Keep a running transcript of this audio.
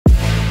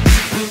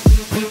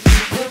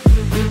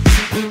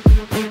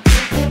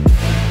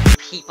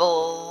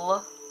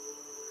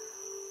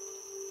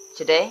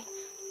Today,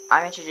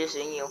 I'm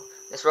introducing you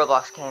this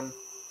Roblox game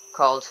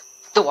called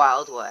The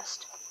Wild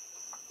West.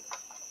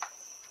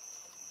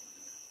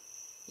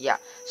 Yeah,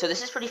 so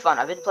this is pretty fun.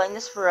 I've been playing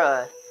this for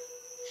a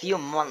few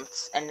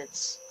months, and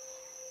it's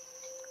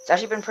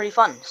actually been pretty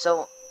fun.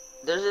 So,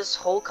 there's this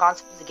whole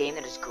concept of the game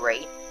that is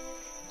great.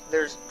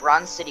 There's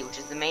Bronze City, which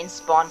is the main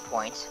spawn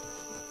point.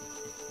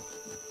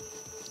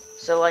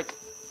 So, like,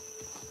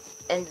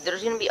 and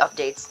there's gonna be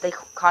updates. They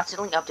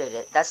constantly update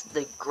it. That's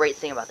the great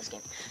thing about this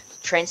game.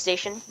 Train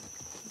station,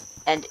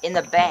 and in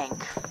the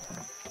bank,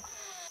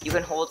 you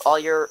can hold all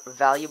your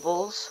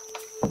valuables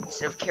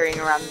instead of carrying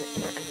around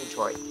in your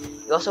inventory.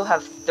 You also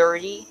have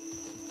 30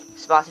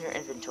 spots in your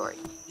inventory.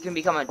 You can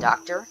become a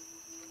doctor.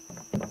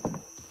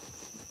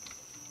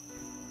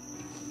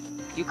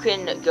 You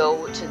can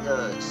go to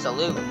the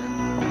saloon.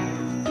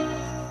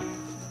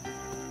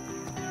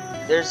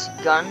 There's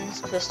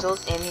guns,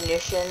 pistols,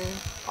 ammunition,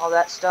 all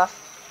that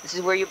stuff. This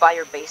is where you buy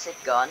your basic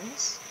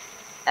guns.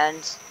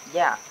 And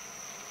yeah,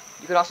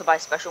 you can also buy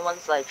special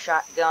ones like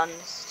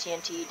shotguns,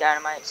 TNT,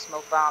 dynamite,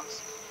 smoke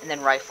bombs, and then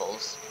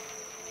rifles.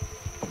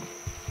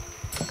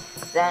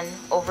 Then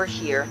over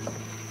here,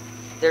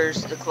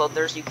 there's the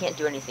clothers. You can't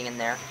do anything in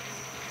there.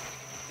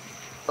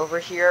 Over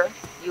here,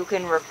 you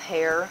can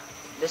repair.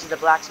 This is the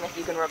blacksmith.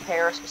 You can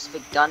repair a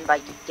specific gun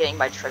by getting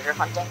by treasure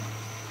hunting.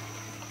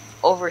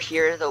 Over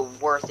here, the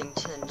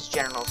Worthington's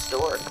General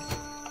Store.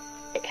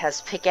 It has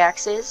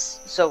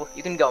pickaxes, so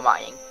you can go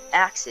mining.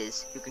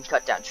 Axes, you can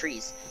cut down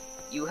trees.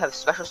 You have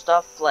special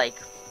stuff like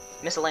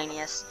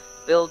miscellaneous,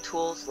 build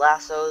tools,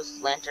 lassos,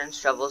 lanterns,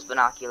 shovels,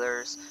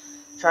 binoculars,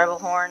 tribal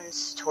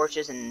horns,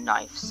 torches, and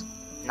knives.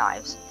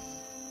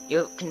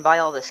 You can buy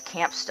all this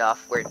camp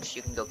stuff, which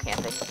you can go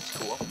camping, which is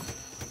cool.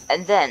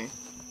 And then,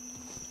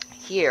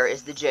 here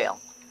is the jail.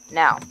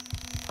 Now,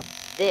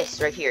 this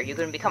right here, you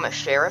can become a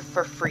sheriff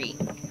for free.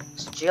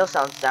 So jail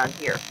cell's down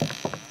here.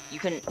 You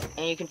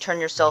can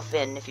turn yourself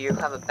in if you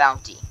have a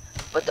bounty.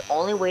 But the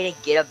only way to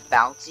get a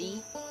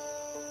bounty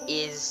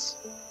is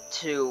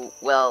to,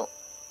 well,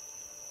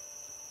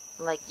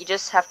 like, you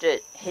just have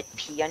to hit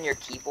P on your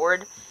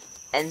keyboard,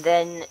 and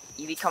then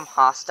you become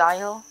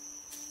hostile,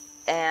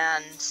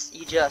 and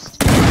you just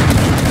do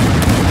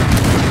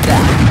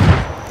that.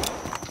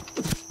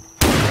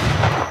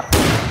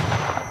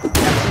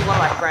 That's one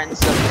of my friends,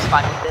 so he's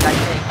fine with it, I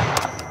think.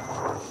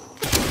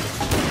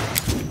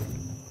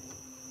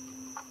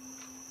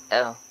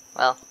 Oh,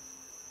 well,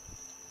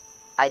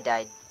 I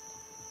died.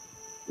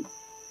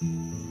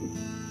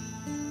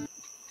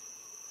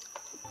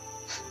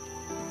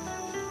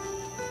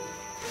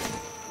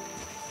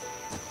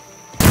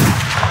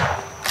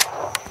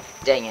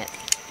 Dang it.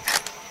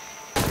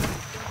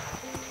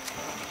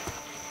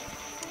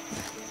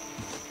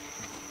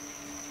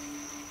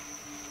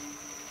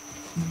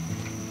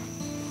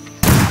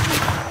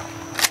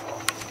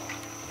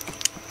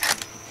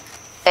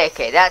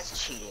 Okay,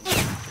 that's cheating.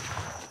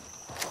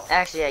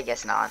 Actually, I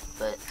guess not,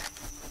 but...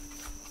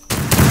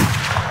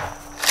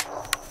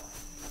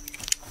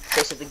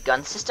 Okay, so the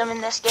gun system in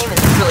this game is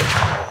really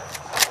cool.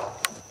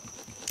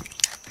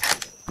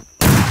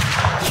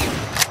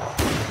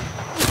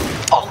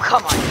 Oh,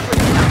 come on!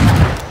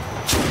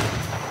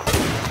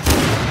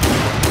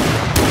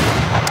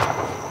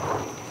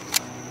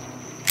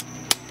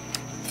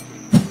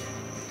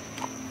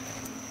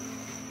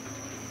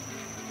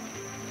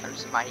 I'm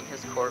just mining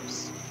his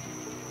corpse.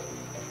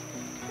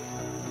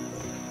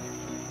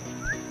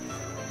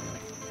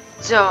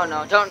 So,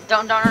 no, don't,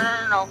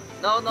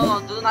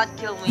 no, do not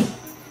kill me.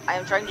 I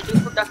am trying to do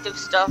productive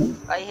stuff.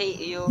 I hate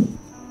you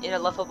in a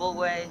lovable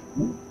way.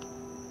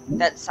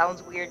 That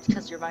sounds weird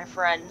because you're my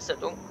friend, so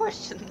don't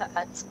question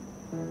that.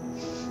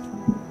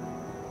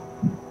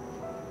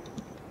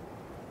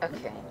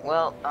 Okay,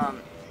 well,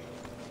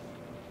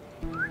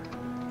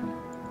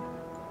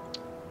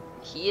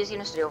 he is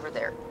gonna stay over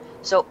there.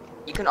 So,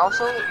 you can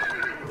also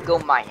go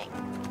mining,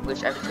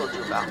 which I've told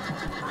you about.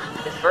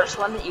 The first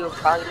one that you're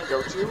probably gonna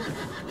go to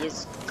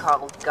is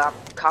called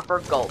Copper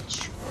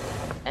Gulch.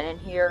 And in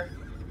here,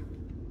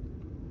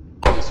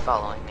 he's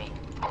following me.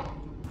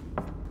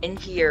 In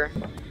here,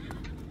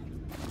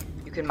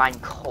 you can mine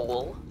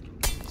coal.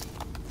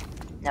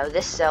 Now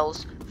this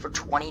sells for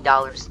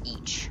 $20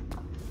 each.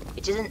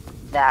 It isn't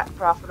that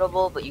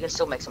profitable, but you can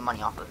still make some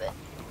money off of it.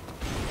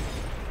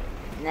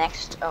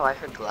 Next, oh, I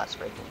heard glass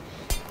breaking.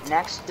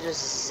 Next, there's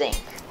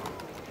zinc.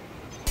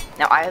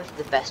 Now I have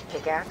the best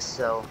pickaxe,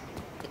 so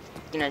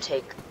it's gonna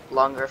take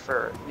longer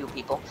for new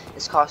people.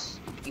 This costs,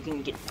 you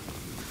can get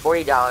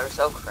 $40.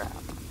 Oh crap.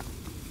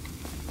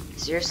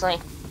 Seriously?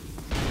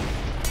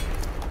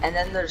 And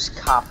then there's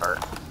copper.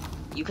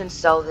 You can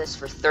sell this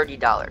for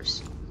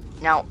 $30.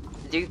 Now,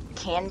 you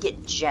can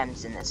get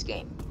gems in this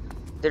game.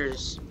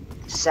 There's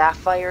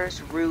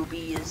sapphires,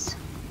 rubies,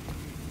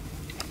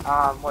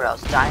 what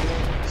else?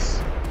 Diamonds.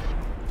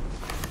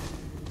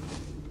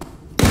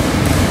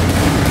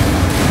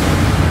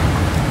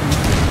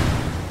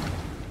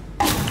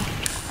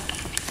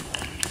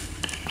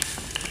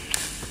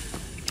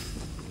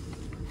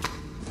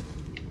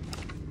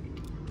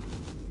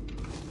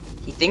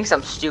 He thinks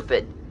I'm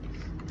stupid.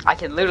 I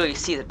can literally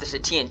see that there's a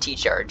TNT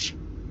charge.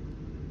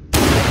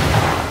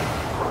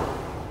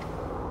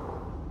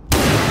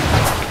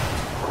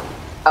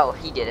 Oh,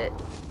 he did it.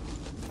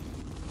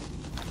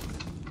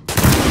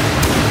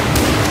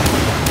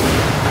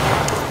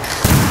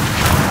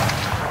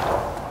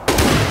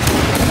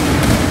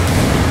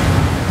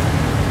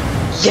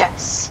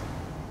 Yes!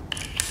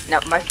 Now,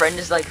 my friend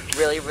is like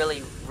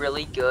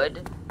really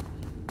good,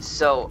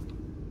 so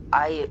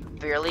I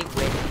barely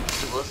win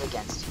duels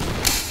against him.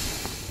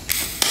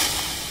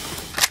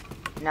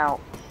 Now,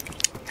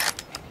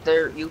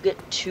 there you get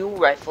 2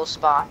 rifle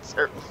spots,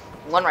 or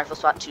 1 rifle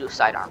spot, 2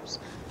 sidearms.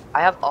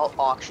 I have all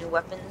auction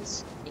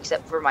weapons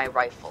except for my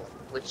rifle,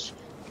 which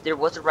there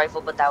was a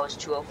rifle, but that was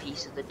too OP,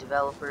 so the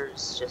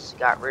developers just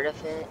got rid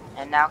of it,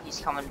 and now he's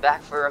coming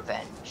back for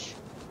revenge.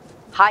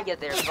 Hiya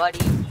there, buddy.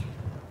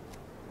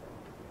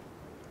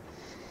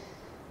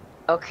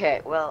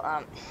 Okay,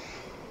 well,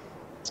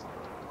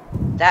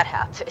 that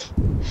happened.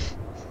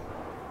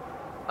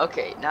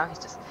 Okay, now he's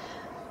just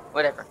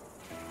whatever.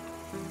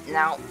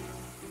 Now,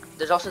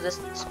 there's also this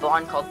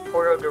spawn called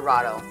Porto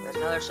Dorado. There's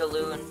another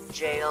saloon,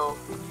 jail,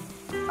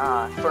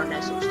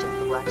 furnace, which is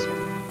the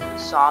blacksmith,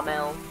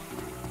 sawmill.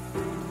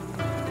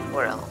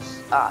 What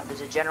else?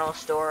 There's a general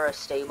store, a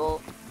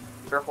stable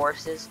for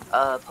horses,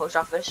 a post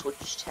office,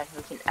 which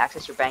technically can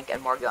access your bank,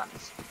 and more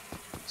guns.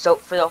 So,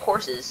 for the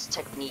horses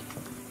technique,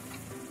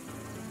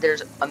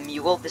 there's a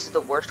mule. This is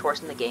the worst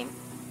horse in the game,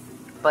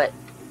 but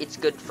it's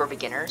good for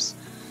beginners.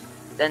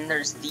 Then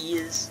there's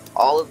these,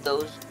 all of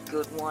those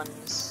good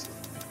ones.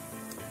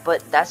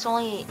 But that's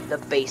only the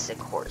basic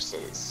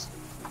horses.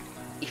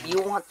 If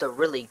you want the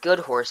really good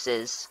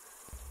horses,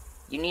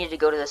 you need to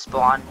go to the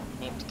spawn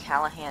named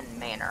Callahan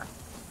Manor.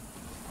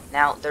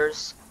 Now,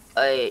 there's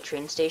a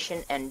train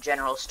station and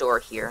general store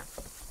here.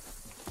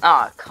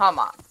 Ah, come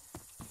on.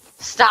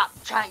 Stop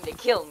trying to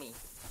kill me.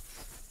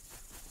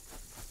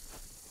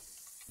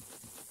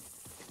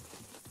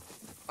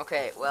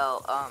 Okay,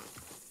 well,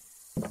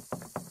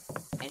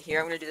 and here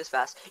I'm gonna do this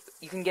fast.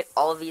 You can get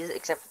all of these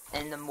except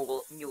in the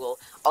mule.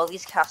 All of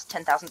these cost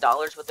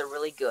 $10,000, but they're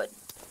really good.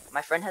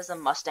 My friend has the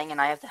Mustang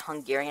and I have the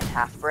Hungarian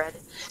half-bred.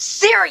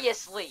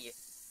 Seriously!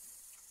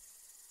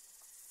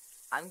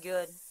 I'm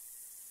good.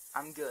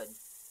 I'm good.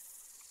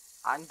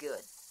 I'm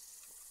good.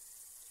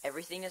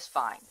 Everything is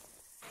fine.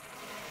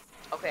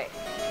 Okay,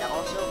 now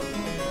also,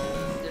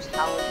 there's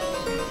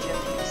houses which you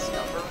have to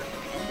discover,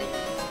 and then you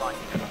can spawn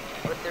here.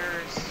 But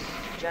there's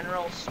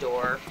general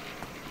store,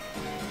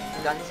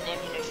 guns and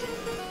ammunition,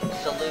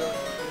 saloon,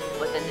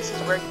 but then this is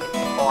where you get the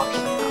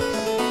auction house.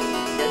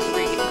 This is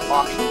where you get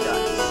auction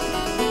guns.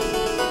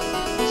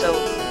 So,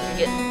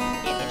 you get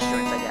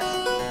insurance, I guess.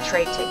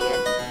 Trade ticket,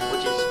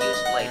 which is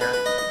used later.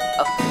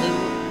 A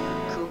flute,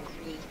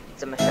 kukri,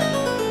 it's a machete.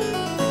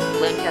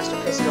 Lancaster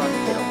pistol and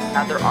fiddle.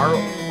 Now there are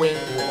way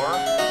more.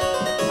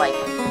 Like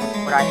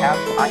what I have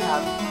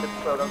the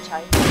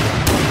prototype.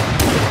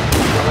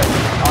 Bullet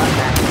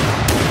automatic.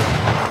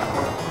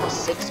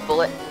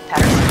 6-bullet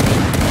Patterson.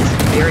 It's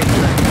very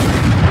good.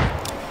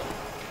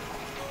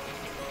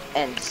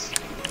 And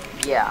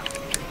yeah.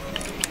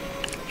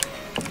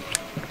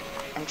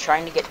 I'm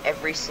trying to get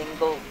every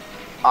single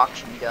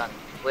auction gun,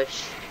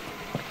 which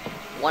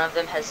one of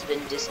them has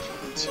been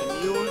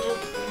discontinued,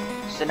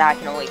 so now I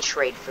can only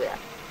trade for them.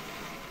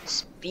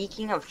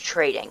 Speaking of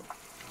trading,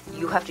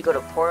 you have to go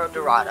to Porto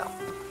Dorado.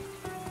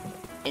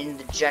 In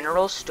the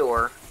general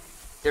store,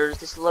 there's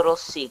this little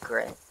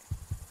secret.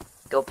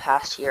 Go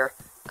past here,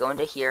 go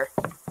into here,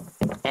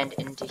 and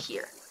into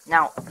here.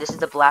 Now, this is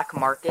the black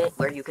market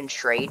where you can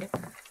trade,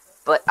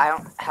 but I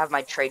don't have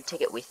my trade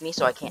ticket with me,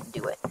 so I can't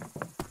do it.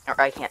 Or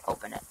I can't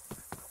open it.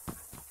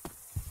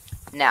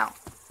 Now,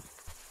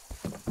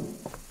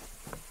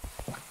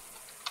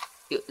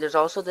 there's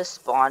also this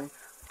spawn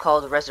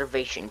called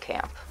Reservation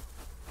Camp.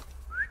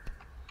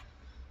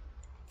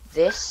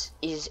 This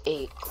is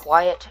a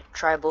quiet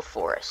tribal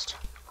forest.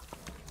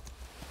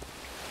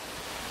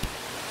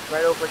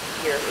 Right over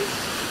here is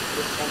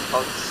this thing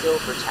called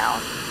Silver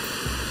Town.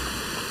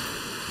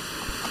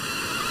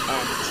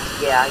 And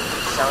yeah, you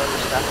can sell your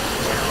stuff in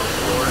the general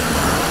store.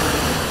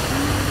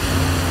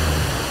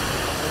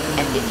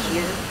 And in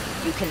here,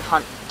 you can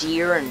hunt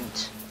deer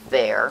and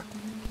bear.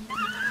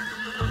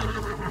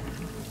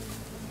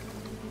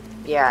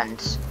 Yeah,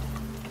 and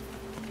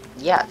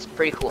yeah, it's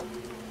pretty cool.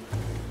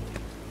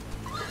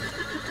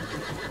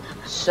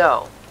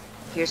 So,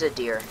 here's a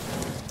deer.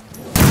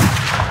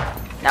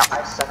 Now,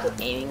 I suck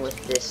at aiming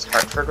with this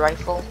Hartford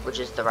rifle, which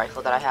is the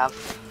rifle that I have,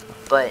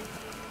 but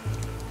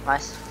my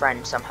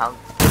friend somehow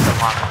gets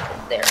along with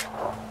it there.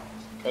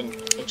 And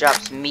it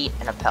drops meat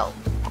and a pelt.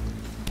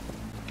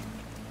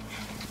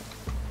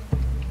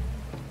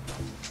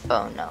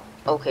 Oh no.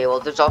 Okay,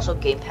 well, there's also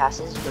game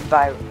passes. You can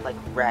buy, like,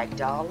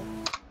 Ragdoll,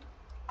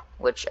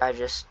 which I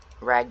just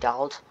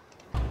ragdolled.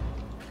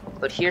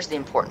 But here's the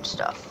important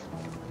stuff.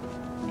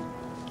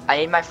 I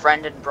need my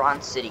friend in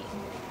Bronze City,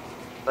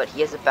 but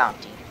he has a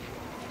bounty.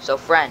 So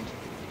friend,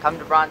 come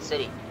to Bronze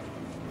City.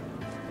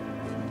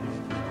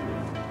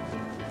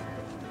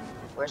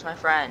 Where's my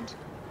friend?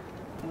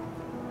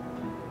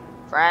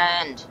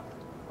 Friend,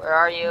 where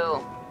are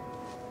you?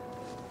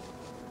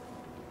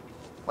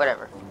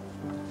 Whatever.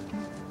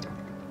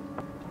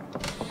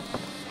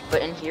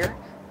 But in here,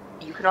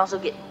 you can also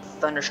get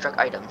thunderstruck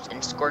items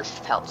and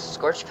scorched pelts.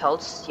 Scorched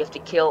pelts, you have to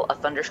kill a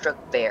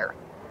thunderstruck bear.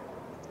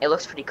 It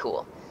looks pretty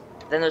cool.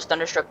 Then there's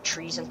thunderstruck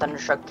trees and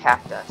thunderstruck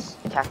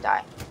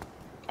cacti.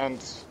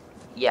 And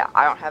yeah,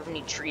 I don't have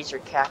any trees or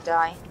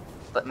cacti,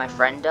 but my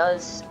friend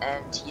does,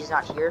 and he's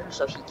not here,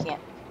 so he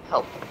can't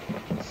help.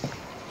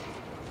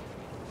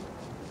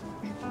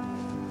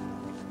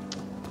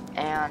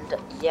 And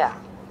yeah.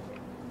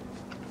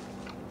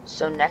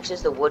 So next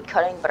is the wood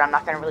cutting, but I'm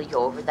not going to really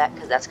go over that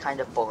because that's kind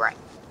of boring.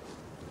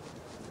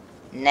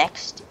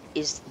 Next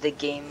is the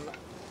game,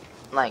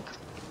 like,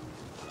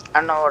 I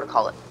don't know what to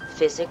call it.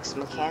 Physics,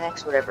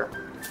 mechanics, whatever.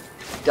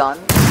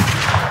 Guns,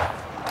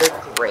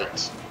 they're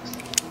great.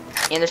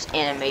 And there's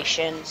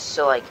animations,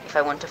 so like, if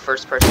I went to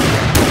first person,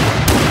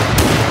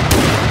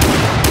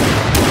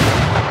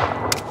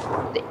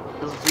 the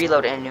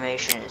reload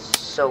animation is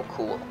so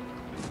cool.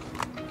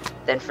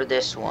 Then for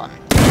this one,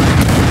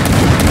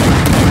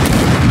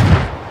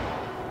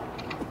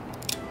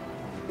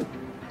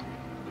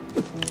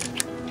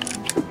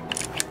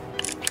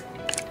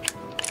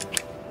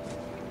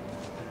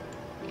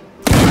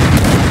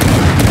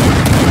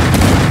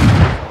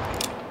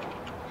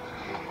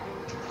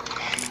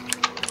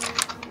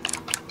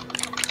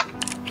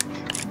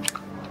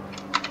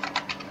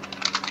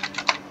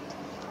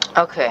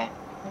 okay.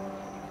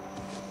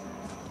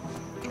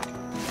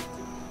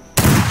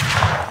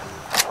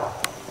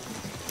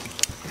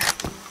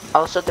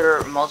 Also, there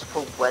are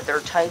multiple weather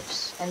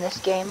types in this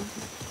game.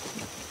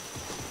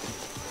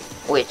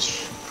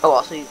 Which, oh,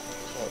 also, okay,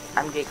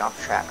 I'm getting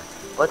off track.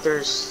 But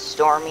there's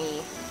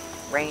stormy,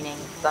 raining,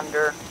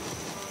 thunder.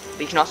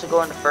 But you can also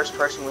go into first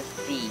person with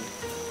V.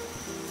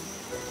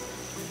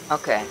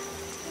 Okay.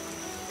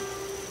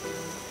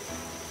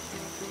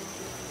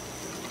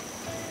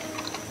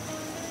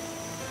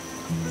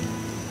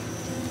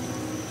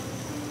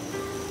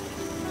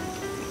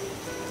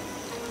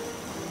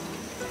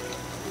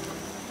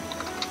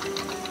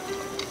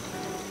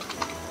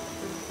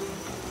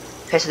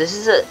 Okay, so this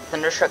is a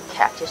Thunderstruck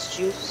Cactus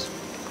Juice.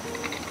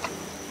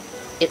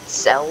 It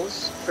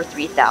sells for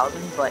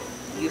 3,000, but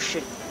you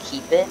should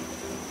keep it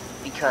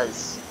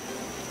because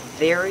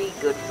very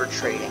good for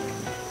trading.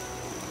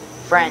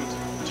 Friend,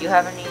 do you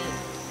have any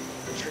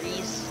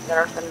trees that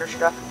are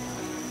Thunderstruck?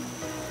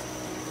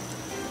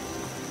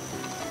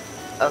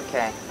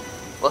 Okay.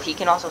 Well, he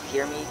can also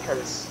hear me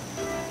because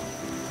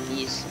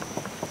he's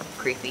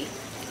creepy.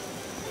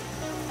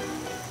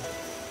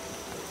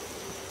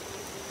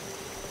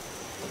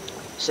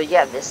 So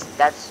yeah,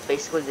 that's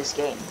basically this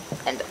game,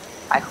 and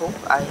I hope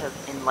I have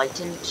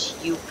enlightened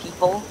you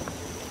people.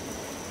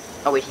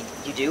 Oh wait,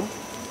 you do?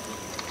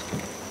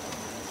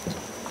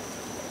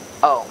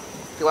 Oh,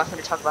 he wants me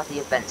to talk about the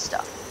event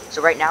stuff.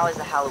 So right now is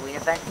the Halloween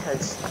event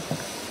because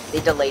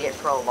they delayed it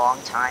for a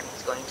long time.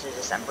 It's going to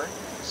December.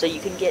 So you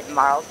can get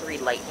Model 3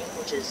 Lightning,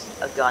 which is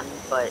a gun,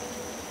 but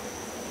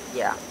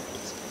yeah,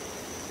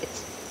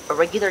 it's a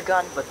regular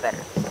gun, but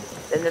better.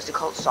 Then there's the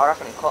Cult Sawed-Off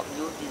and the Cult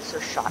Mule. These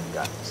are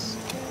shotguns.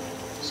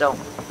 So,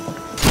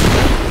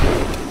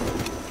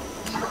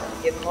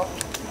 give him up,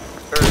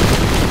 or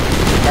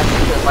that's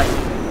the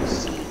lightning you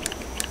see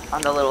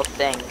on the little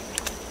thing.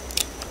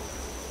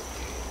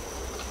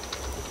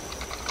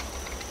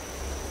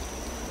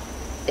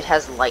 It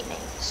has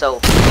lightning, so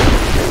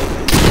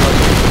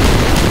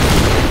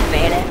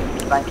fan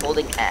it by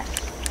holding F.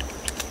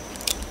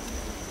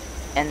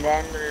 And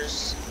then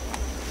there's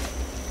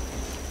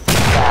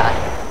that.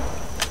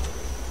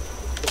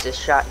 It's a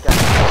shotgun, 2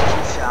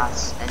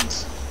 shots,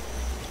 and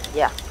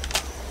yeah.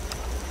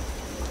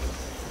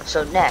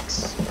 So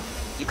next,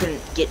 you can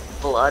get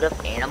blood of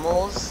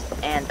animals,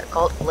 and a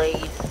Cult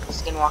Blade,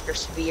 Skinwalker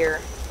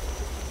Spear,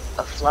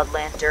 a Flood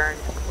Lantern,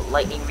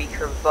 Lightning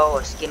Recurve Bow,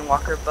 a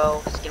Skinwalker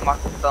Bow,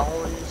 Skinwalker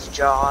Bones,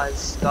 Jaws,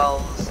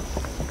 Skulls.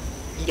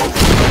 You get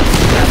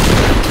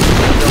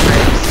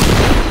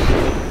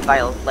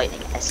Vile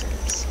Lightning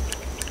Essence.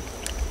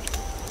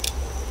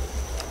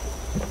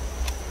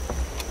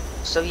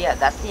 So yeah,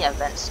 that's the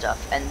event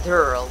stuff, and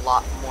there are a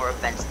lot more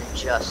events than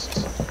just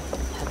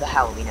the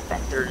Halloween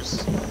event.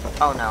 There's,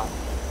 oh no,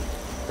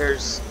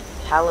 there's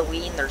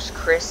Halloween, there's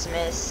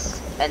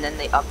Christmas, and then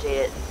they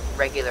update it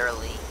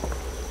regularly.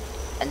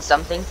 And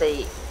some things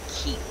they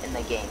keep in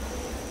the game.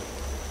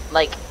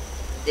 Like,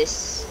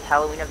 this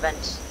Halloween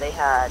event, they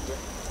had,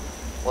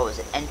 what was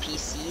it,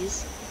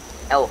 NPCs?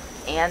 Oh,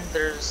 and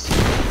there's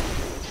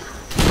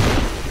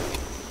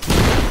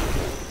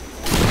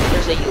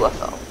a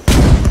UFO.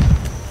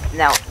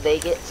 Now, they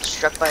get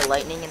struck by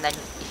lightning, and then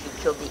if you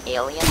kill the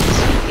aliens,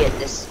 you get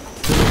this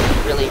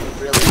really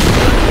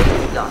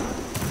good gun.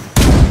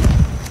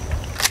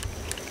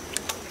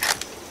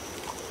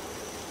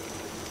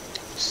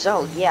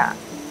 So, yeah.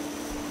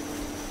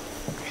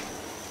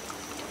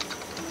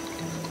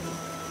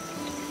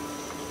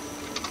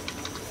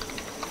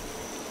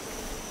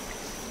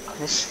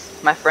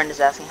 My friend is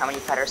asking how many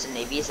Patterson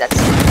Navies. That's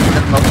the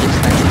most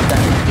expensive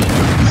gun in the game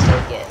you can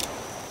still get.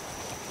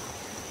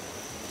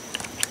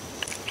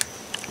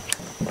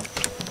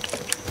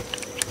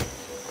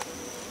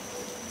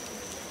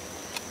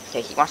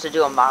 Okay, he wants to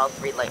do a Model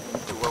 3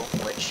 Lightning duel,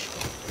 which,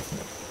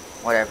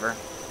 whatever.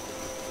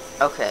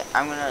 Okay,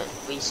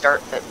 we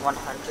start at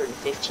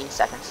 115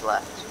 seconds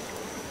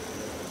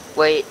left.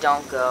 Wait,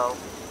 don't go.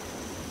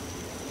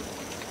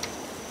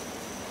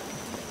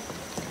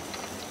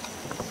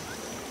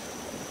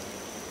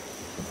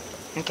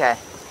 Okay,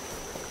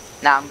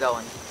 now I'm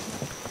going.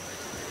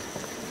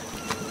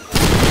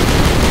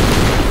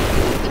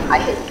 I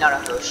hit none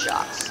of those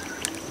shots.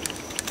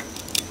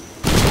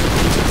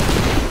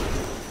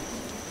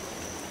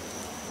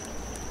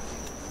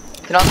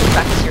 You can also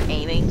practice your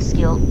aiming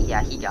skill.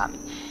 Yeah, he got me.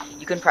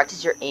 You can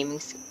practice your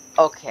aiming skill.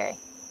 Okay.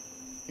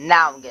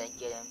 Now I'm gonna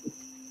get him.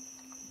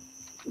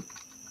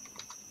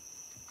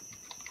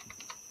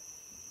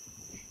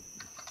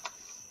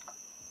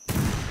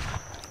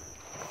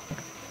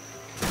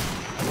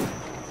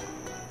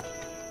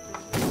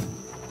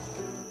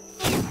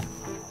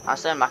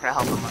 Honestly, I'm not gonna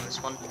help him on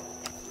this one.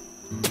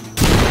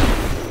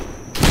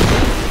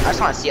 I just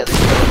want to see how this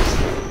goes.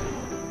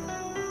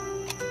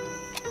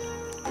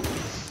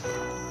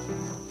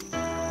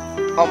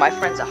 Oh, my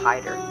friend's a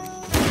hider.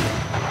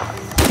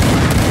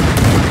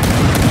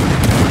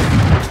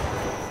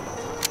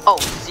 Oh,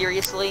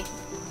 seriously?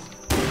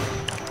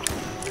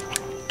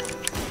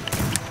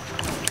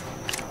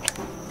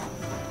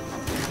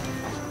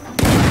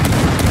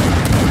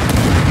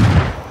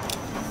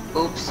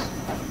 Oops.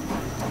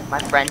 My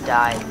friend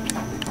died.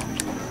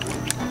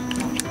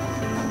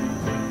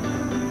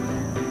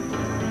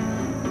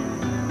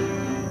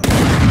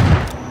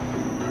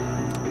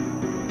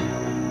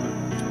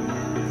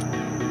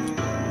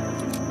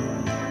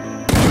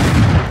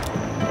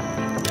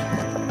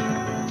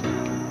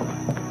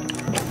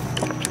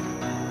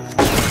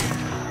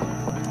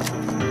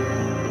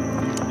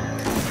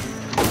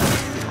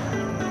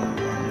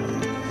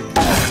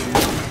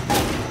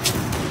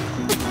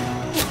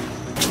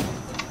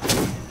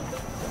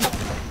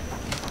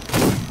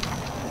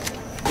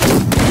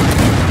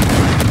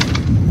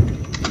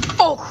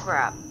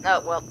 Crap.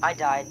 Oh, well, I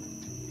died.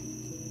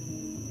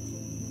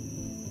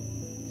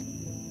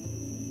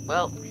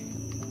 Well,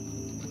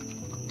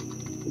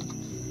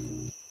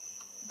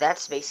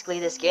 that's basically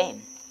this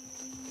game.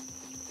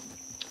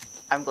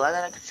 I'm glad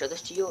that I could show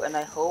this to you, and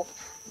I hope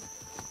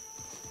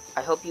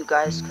you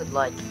guys could,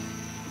 like,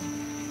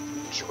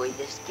 enjoy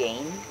this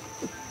game.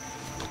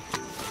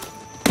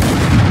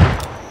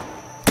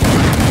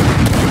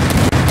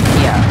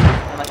 Yeah,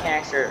 the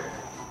mechanics are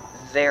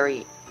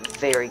very,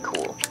 very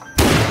cool.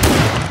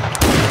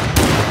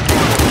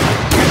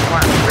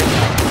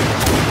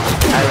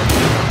 I would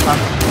love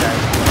to you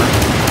guys more.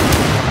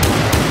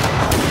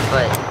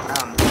 But,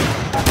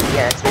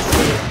 yeah, that's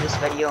basically it for this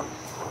video.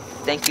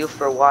 Thank you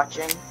for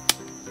watching,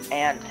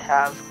 and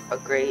have a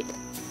great...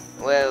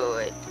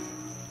 Wait.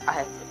 I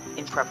have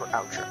improper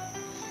outro.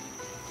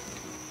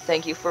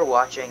 Thank you for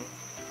watching,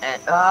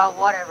 and,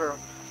 whatever.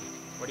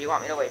 What do you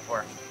want me to wait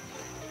for?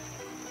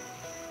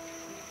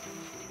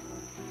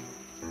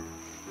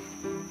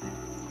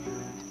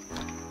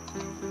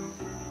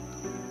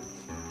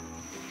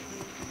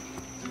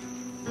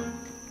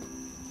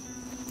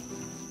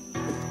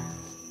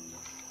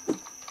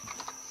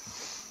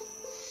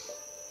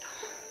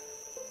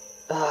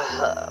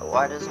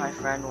 Why does my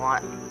friend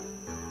want...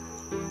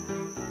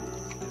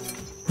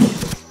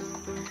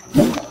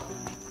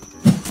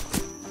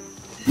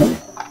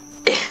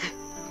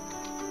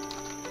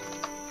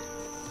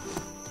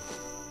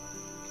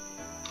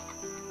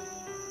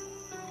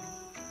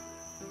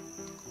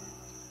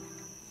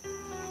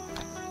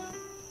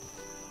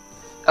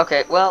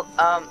 Okay, well,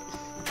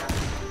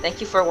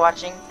 thank you for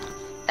watching,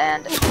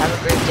 and have a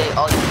great day,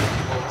 all you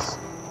peoples.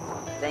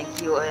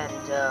 Thank you, and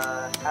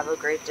have a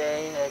great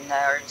day, and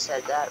I already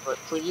said that, but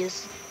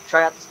please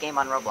try out this game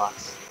on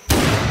Roblox.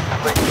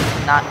 But it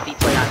cannot be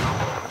played on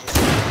mobile.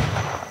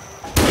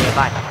 Okay,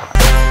 bye.